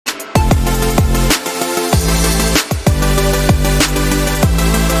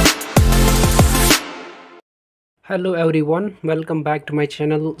Hello everyone, welcome back to my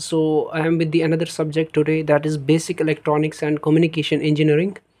channel. So I am with the another subject today, that is basic electronics and communication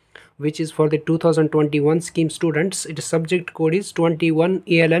engineering, which is for the 2021 scheme students. Its subject code is 21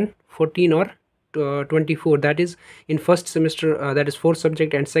 ALN 14 or 24, that is in first semester, that is fourth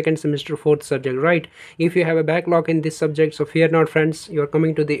subject, and second semester fourth subject, right? If you have a backlog in this subject, so fear not friends, you are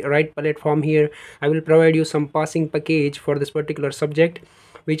coming to the right platform. Here I will provide you some passing package for this particular subject,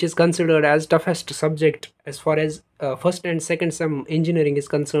 which is considered as toughest subject as far as first and second sem engineering is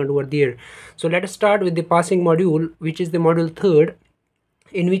concerned over there. So let us start with the passing module, which is the module third,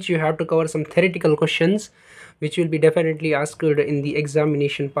 in which you have to cover some theoretical questions which will be definitely asked in the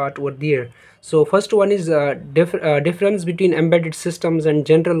examination part over there. So first one is difference between embedded systems and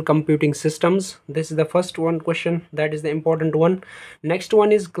general computing systems. This is the first one question, that is the important one. Next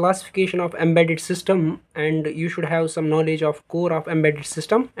one is classification of embedded system, and you should have some knowledge of core of embedded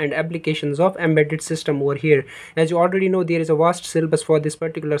system and applications of embedded system over here. As you already know, there is a vast syllabus for this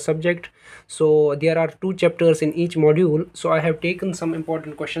particular subject, so there are 2 chapters in each module. So I have taken some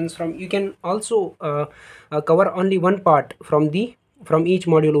important questions from, you can also cover only one part from each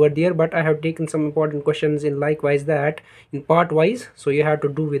module over there, but I have taken some important questions in likewise that in part wise, so you have to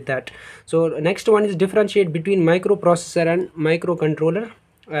do with that. So next one is differentiate between microprocessor and microcontroller,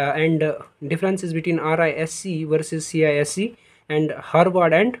 and differences between RISC versus CISC, and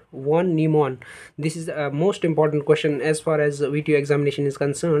Harvard and von Neumann. This is a most important question as far as VTU examination is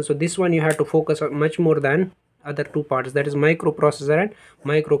concerned. So this one you have to focus on much more than other 2 parts, that is microprocessor and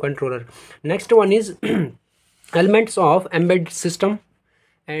microcontroller. Next one is elements of embedded system,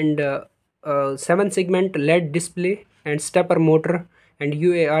 and 7 segment LED display and stepper motor, and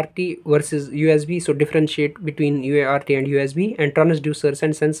UART versus USB. So differentiate between UART and USB, and transducers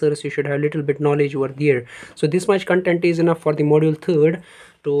and sensors. You should have a little bit knowledge over there. So this much content is enough for the module third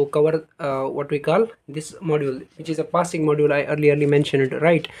to cover what we call this module, which is a passing module I earlier mentioned,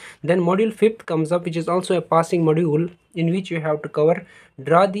 right? Then module fifth comes up, which is also a passing module, in which you have to cover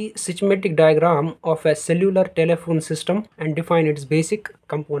draw the schematic diagram of a cellular telephone system and define its basic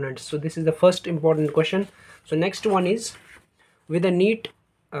components. So this is the first important question. So next one is with a neat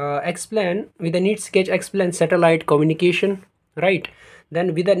sketch explain satellite communication, right?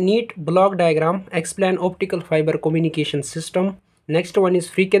 Then with a neat block diagram explain optical fiber communication system. Next one is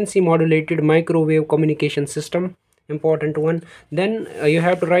frequency modulated microwave communication system, important one. Then you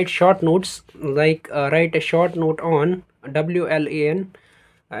have to write short notes, like write a short note on WLAN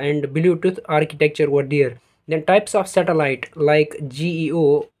and Bluetooth architecture over there. Then types of satellite like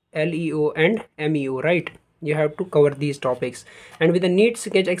GEO, LEO and MEO, right? You have to cover these topics. And with a neat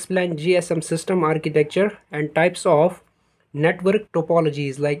sketch explain GSM system architecture and types of network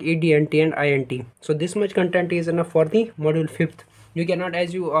topologies like AD&T and INT. So this much content is enough for the module 5th. You cannot,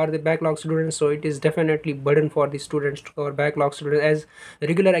 as you are the backlog students, so it is definitely burden for the students to cover backlog students, as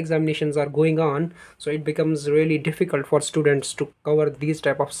regular examinations are going on. So it becomes really difficult for students to cover these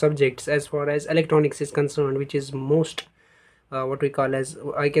type of subjects as far as electronics is concerned, which is most what we call as,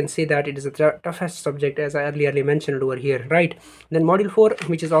 I can say that it is the toughest subject, as I earlier mentioned over here, right? Then module 4,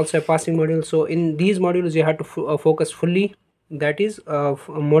 which is also a passing module. So in these modules you have to focus fully, that is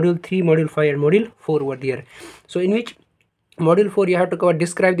module 3, module 5 and module 4 over there. So in which module 4 you have to cover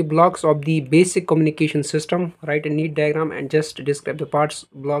describe the blocks of the basic communication system, write a neat diagram and just describe the parts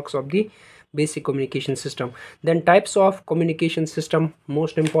blocks of the basic communication system. Then types of communication system,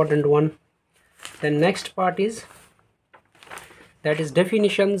 most important one. Then next part is, that is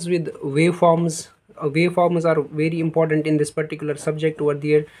definitions with waveforms. Waveforms are very important in this particular subject over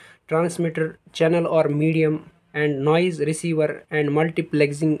there. Transmitter, channel or medium, and noise receiver and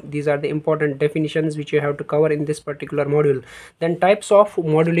multiplexing. These are the important definitions which you have to cover in this particular module. Then types of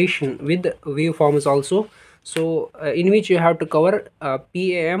modulation with waveforms also. So in which you have to cover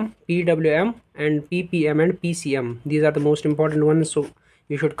PAM, PWM and PPM and PCM. These are the most important ones, so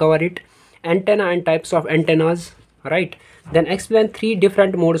you should cover it. Antenna and types of antennas, right? Then explain 3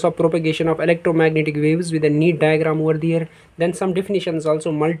 different modes of propagation of electromagnetic waves with a neat diagram over there. Then some definitions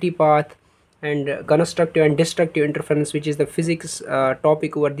also, multipath and constructive and destructive interference, which is the physics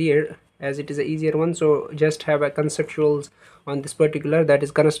topic over there, as it is an easier one. So just have a conceptuals on this particular, that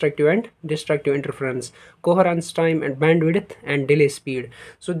is constructive and destructive interference, coherence time and bandwidth and delay speed.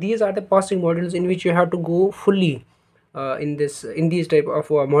 So these are the passing modules in which you have to go fully in these type of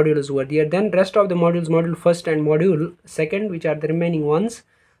modules over there. Then rest of the modules, module first and module second, which are the remaining ones,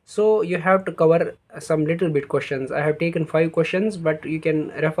 so you have to cover some little bit questions. I have taken 5 questions, but you can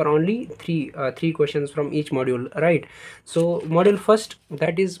refer only 3 questions from each module, right? So module first,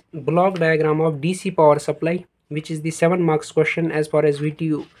 that is block diagram of DC power supply, which is the 7 marks question as far as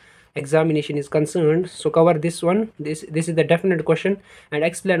VTU examination is concerned. So cover this one. This is the definite question, and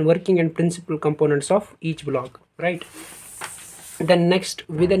explain working and principal components of each block, right? Then next,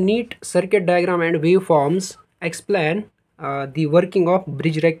 with a neat circuit diagram and waveforms, explain the working of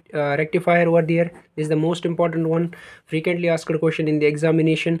rectifier over there. This is the most important one, frequently asked question in the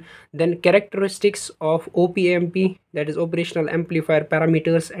examination. Then characteristics of OPAMP, that is operational amplifier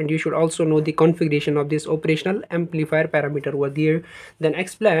parameters, and you should also know the configuration of this operational amplifier parameter over there. Then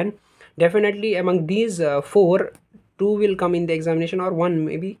explain, definitely among these four, two will come in the examination, or one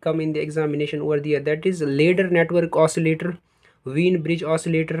maybe come in the examination over there. That is ladder network oscillator, Wien bridge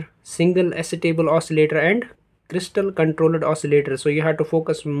oscillator, single acetable oscillator, and crystal controlled oscillator. So you have to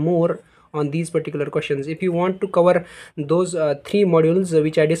focus more on these particular questions if you want to cover those three modules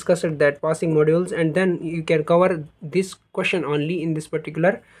which I discussed, that passing modules, and then you can cover this question only in this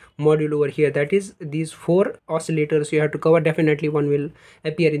particular module over here. That is these four oscillators you have to cover. Definitely one will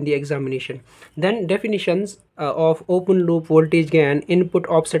appear in the examination. Then definitions of open loop voltage gain, input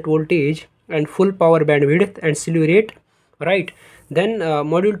offset voltage, and full power bandwidth and slew rate, right? Then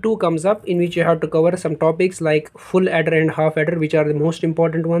module 2 comes up, in which you have to cover some topics like full adder and half adder, which are the most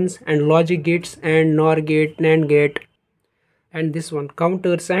important ones, and logic gates and NOR gate, NAND gate, and this one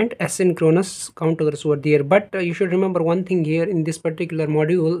counters and asynchronous counters over there. But you should remember one thing here in this particular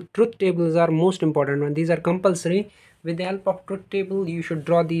module, truth tables are most important one. These are compulsory. With the help of truth table, you should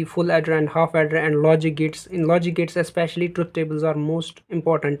draw the full adder and half adder and logic gates. In logic gates especially, truth tables are most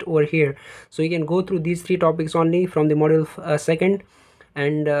important over here. So you can go through these three topics only from the module second,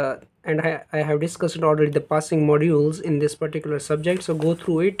 and I have discussed already the passing modules in this particular subject. So go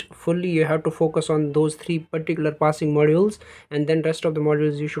through it fully. You have to focus on those three particular passing modules, and then rest of the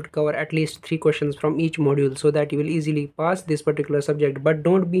modules you should cover at least 3 questions from each module, so that you will easily pass this particular subject. But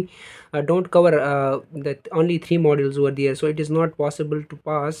don't cover that only 3 modules over there. So it is not possible to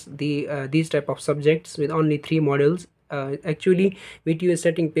pass these type of subjects with only 3 modules. Actually, VTU is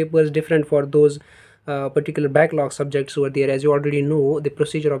setting papers different for those particular backlog subjects over there. As you already know the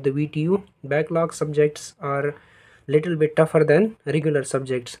procedure of the VTU, backlog subjects are little bit tougher than regular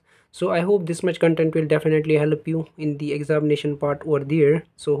subjects. So I hope this much content will definitely help you in the examination part over there.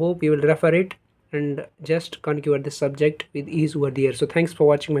 So hope you will refer it and just conquer this subject with ease over there. So thanks for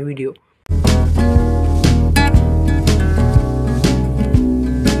watching my video.